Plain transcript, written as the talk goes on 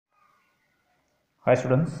Hi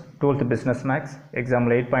students, 12th Business Max,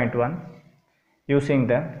 example 8.1. Using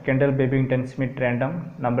the Kendall Babington Smith random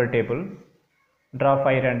number table, draw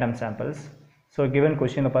 5 random samples. So given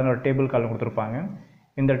question ஒரு table column கொடுத்திருப்பாங்க.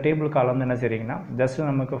 இந்த table column என்ன செய்றீங்கன்னா just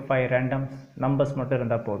நமக்கு 5 random numbers மட்டும்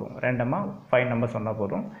இருந்தா போதும். ரேண்டமா 5 numbers வந்தா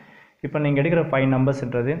போதும். இப்போ நீங்க எடுக்கிற 5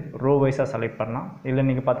 நம்பர்ஸ்ன்றது row wise செலக்ட் பண்ணலாம். இல்ல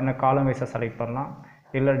நீங்க பாத்தீங்கன்னா column wise செலக்ட் பண்ணலாம்.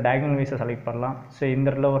 இல்ல diagonal wise செலக்ட் பண்ணலாம். சோ இந்த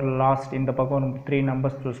இடத்துல ஒரு லாஸ்ட் இந்த பக்கம் ஒரு 3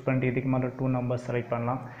 நம்பர்ஸ் சூஸ் பண்ணி இதுக்கு மேல 2 நம்பர்ஸ் செலக்ட்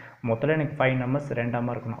பண்ணலாம். மொத்தத்துல எனக்கு 5 நம்பர்ஸ்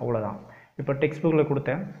ரேண்டமா இருக்கணும். அவ்வளவுதான். இப்போ டெக்ஸ்ட் புக்ல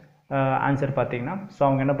கொடுத்த ஆன்சர் பாத்தீங்கன்னா சோ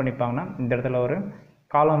அவங்க என்ன பண்ணிப்பாங்கன்னா இந்த இடத்துல ஒரு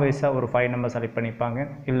காலம் வைஸா ஒரு 5 நம்பர் செலக்ட் பண்ணிப்பாங்க.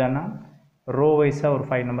 இல்லனா ரோ வைஸா ஒரு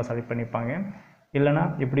 5 நம்பர் செலக்ட் பண்ணிப்பாங்க. இல்லனா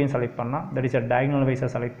இப்படியும் செலக்ட் பண்ணலாம். தட் இஸ் diagonal வைஸா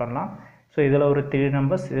செலக்ட் பண்ணலாம். ஸோ இதில் ஒரு 3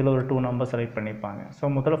 நம்பர்ஸ் இதில் ஒரு 2 நம்பர்ஸ் செலக்ட் பண்ணிப்பாங்க. ஸோ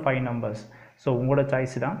முதல்ல 5 நம்பர்ஸ். ஸோ உங்களோட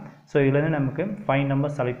சாய்ஸ் தான். ஸோ இதுலேருந்து நமக்கு 5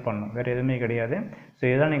 நம்பர்ஸ் செலக்ட் பண்ணணும், வேறு எதுவுமே கிடையாது. ஸோ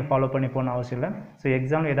இதெல்லாம் நீங்கள் ஃபாலோ பண்ணி போகணும் அவசியம் இல்லை. ஸோ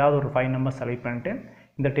எக்ஸாம்பிள் ஏதாவது ஒரு 5 நம்பர்ஸ் செலக்ட் பண்ணிட்டு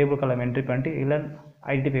இந்த டேபிள் காலம் என்ட்ரி பண்ணிட்டு இல்லை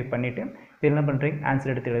ஐடென்டிஃபை பண்ணிவிட்டு இது என்ன பண்ணுறீங்க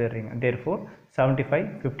ஆன்சர் எடுத்து எழுதுறீங்க. therefore 75,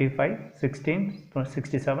 55, 16,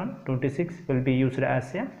 67, 26 will be used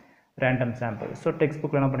as a random sample. So text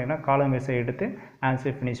புக்கில் என்ன பண்ணிங்கன்னா காலம் வைஸை எடுத்து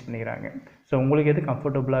ஆன்சர் ஃபினிஷ் பண்ணிக்கிறாங்க. ஸோ உங்களுக்கு எது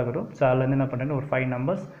கம்ஃபர்டபுளாக இருக்கும் ஸோ அதுலேருந்து என்ன பண்ணுறீங்க ஒரு 5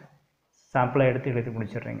 நம்பர்ஸ் சாம்பிளாக எடுத்து எழுதி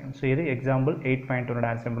முடிச்சிடுறீங்க. ஸோ இது எக்ஸாம்பிள் 8.2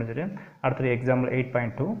 ஆன்சர் முடிஞ்சிட்டு அடுத்தது எக்ஸாம்பிள்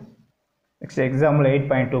 8.2. நெக்ஸ்ட் எக்ஸாம்பிள்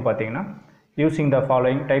 8.2 பார்த்தீங்கன்னா using the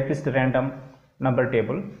following typist random number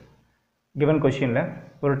table. Given கொஷினில்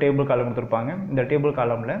ஒரு டேபிள் காலம் கொடுத்துருப்பாங்க. இந்த டேபிள்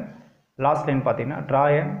காலமில் லாஸ்ட் லைன் பார்த்தீங்கன்னா draw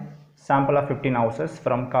a sample of 15 houses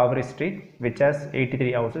from Kaveri Street which has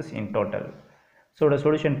 83 houses in total. So இதோட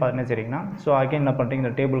சொல்யூஷன் பார்த்தீங்கன்னா சரிங்களா. ஸோ அகைன் என்ன பண்ணுறீங்க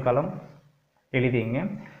இந்த டேபிள் காலம்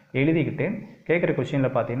எழுதிக்கிட்டு கேட்குற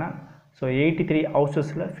கொஸ்டினில் பார்த்தீங்கன்னா ஸோ 83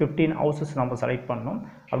 ஹவுசஸில் 15 ஹவுசஸ் நம்ம செலக்ட் பண்ணணும்.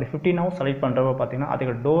 அப்படி 15 ஹவுஸ் செலக்ட் பண்ணுறப்ப பார்த்தீங்கன்னா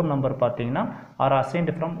அதுக்கு டோர் நம்பர் பார்த்தீங்கன்னா ஆர்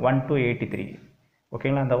அசைன்ட் ஃப்ரம் 1 to 83.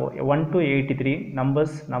 ஓகேங்களா, அந்த 1 to 83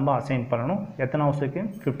 நம்பர்ஸ் நம்ம அசைன் பண்ணணும். எத்தனை ஹவுஸுக்கு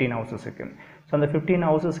 15 ஹவுசஸுக்கு. ஸோ அந்த 15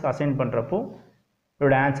 ஹவுசஸ்க்கு அசைன் பண்ணுறப்போ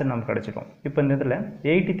இதோட ஆன்சர் நமக்கு கிடச்சிடும். இப்போ இந்த இதில்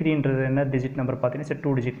 83ன்றது என்ன டிஜிட் நம்பர் பார்த்தீங்கன்னா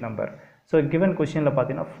 2 டிஜிட் நம்பர். ஸோ கிவன் கொஸ்டினில்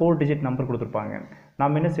பார்த்தீங்கன்னா 4 டிஜிட் நம்பர் கொடுத்துருப்பாங்க.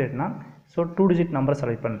 நம்ம என்ன செய்யணும்னா ஸோ 2 டிஜிட் நம்பர்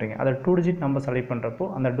செலக்ட் பண்ணுறீங்க. அதை 2 டிஜிட் நம்பர் செலக்ட் பண்ணுறப்போ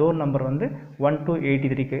அந்த டோர் நம்பர் வந்து 1 to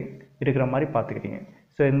 83க்கு இருக்கிற மாதிரி பார்த்துக்கிறீங்க.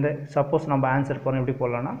 ஸோ இந்த சப்போஸ் நம்ம ஆன்சர் போகிறோம் எப்படி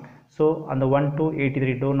போடலாம்னா ஸோ அந்த 1 to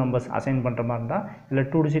 83 டோர் நம்பர்ஸ் அசைன் பண்ணுற மாதிரி இருந்தால் இல்லை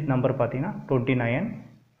 2 டிஜிட் நம்பர் பார்த்தீங்கன்னா 29,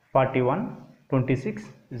 41, 26,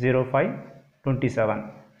 05, 27.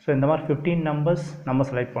 ஸோ இந்த மாதிரி 15 நம்பர்ஸ் நம்ம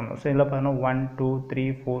செலக்ட் பண்ணணும். ஸோ இதில் பார்த்தீங்கன்னா 1, 2, 3,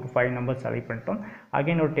 4, 5 நம்பர்ஸ் செலக்ட் பண்ணிட்டோம்.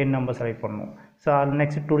 அகைன் ஒரு 10 நம்பர் செலக்ட் பண்ணணும். ஸோ அது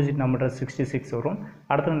நெக்ஸ்ட் 2 டிஜிட் நம்பர் 66 வரும்.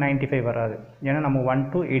 அடுத்தது 95 வராது. ஏன்னா நம்ம 1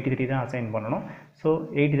 to 83 தான் அசைன் பண்ணணும். ஸோ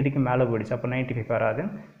 83க்கு மேலே போயிடுச்சு, அப்போ 95 வராது.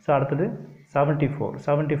 ஸோ அடுத்தது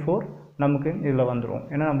 74 நமக்கு இதில் வந்துடும்.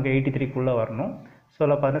 ஏன்னா நமக்கு 83க்குள்ளே வரணும். ஸோ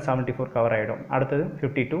அதில் பார்த்தீங்கன்னா 74 கவர் ஆகிடும். அடுத்தது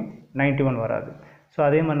 52, 91 வராது. ஸோ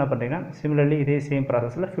அதே மாதிரி என்ன பண்ணுறீங்கன்னா சிமிலர்லி இதே சேம்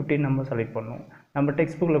ப்ராசஸில் 15 நம்பர் செலக்ட் பண்ணணும். நம்ம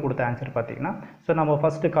டெக்ஸ்ட் புக்கில் கொடுத்த ஆன்சர் பார்த்தீங்கன்னா ஸோ நம்ம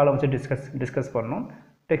ஃபஸ்ட்டு காலம் வச்சு டிஸ்கஸ் பண்ணணும்.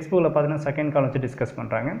 டெக்ஸ்ட் புக்கில் பார்த்தீங்கன்னா செகண்ட் காலம் வச்சு டிஸ்கஸ்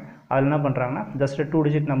பண்ணுறாங்க. அதில் என்ன பண்ணுறாங்கன்னா ஜஸ்ட் 2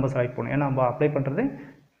 டிஜிட் நம்பர் செலக்ட் பண்ணணும். ஏன்னா நம்ம அப்ளை பண்ணுறது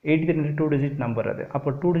 83 2 டிஜிட் நம்பர் அது. அப்போ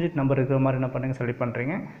 2 டிஜிட் நம்பர் இருக்கிற மாதிரி என்ன பண்ணுங்க செலக்ட்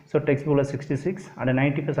பண்ணுறீங்க. ஸோ டெக்ஸ்ட் புக்கில் 66 அண்ட்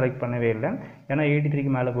 95 செலக்ட் பண்ணவே இல்லை, ஏன்னா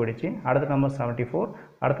 83க்கு மேலே போயிடுச்சு. அடுத்த நம்பர் 74,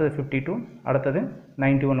 அடுத்தது 52, அடுத்தது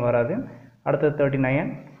 91 வராது. அடுத்தது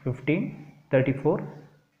 39, 15, 34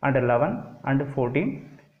 and 11 and 14.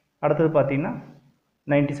 அடுத்தது பார்த்தீங்கன்னா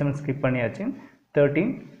 97 ஸ்கிப் பண்ணியாச்சு. 13,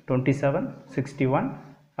 27, 61.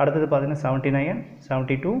 அடுத்தது பார்த்தீங்கன்னா 79,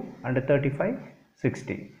 72 and 35,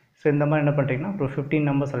 60. ஸோ இந்த மாதிரி என்ன பண்ணுறீங்கன்னா ஒரு 15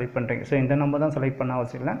 நம்பர் செலக்ட் பண்ணுறீங்க. ஸோ இந்த நம்பர் தான் செலக்ட் பண்ண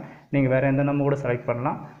அவசியம் இல்லை, நீங்கள் வேறு எந்த நம்பர் கூட செலக்ட்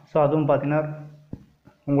பண்ணலாம். ஸோ அதுவும் பார்த்தீங்கன்னா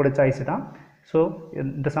உங்களோட சாய்ஸ் தான். ஸோ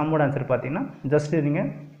இந்த சம்மோட ஆன்சர் பார்த்தீங்கன்னா ஜஸ்ட்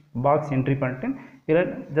நீங்கள் பாக்ஸ் என்ட்ரி பண்ணிட்டு இல்லை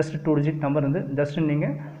ஜஸ்ட் 2 டிஜிட் நம்பர் வந்து ஜஸ்ட்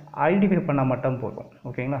நீங்கள் ஐடென்டிஃபை பண்ணால் மட்டும் போதும்.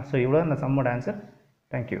 ஓகேங்களா, ஸோ இவ்வளோ இந்த சம்மோட ஆன்சர்.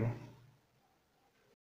 தேங்க்யூ.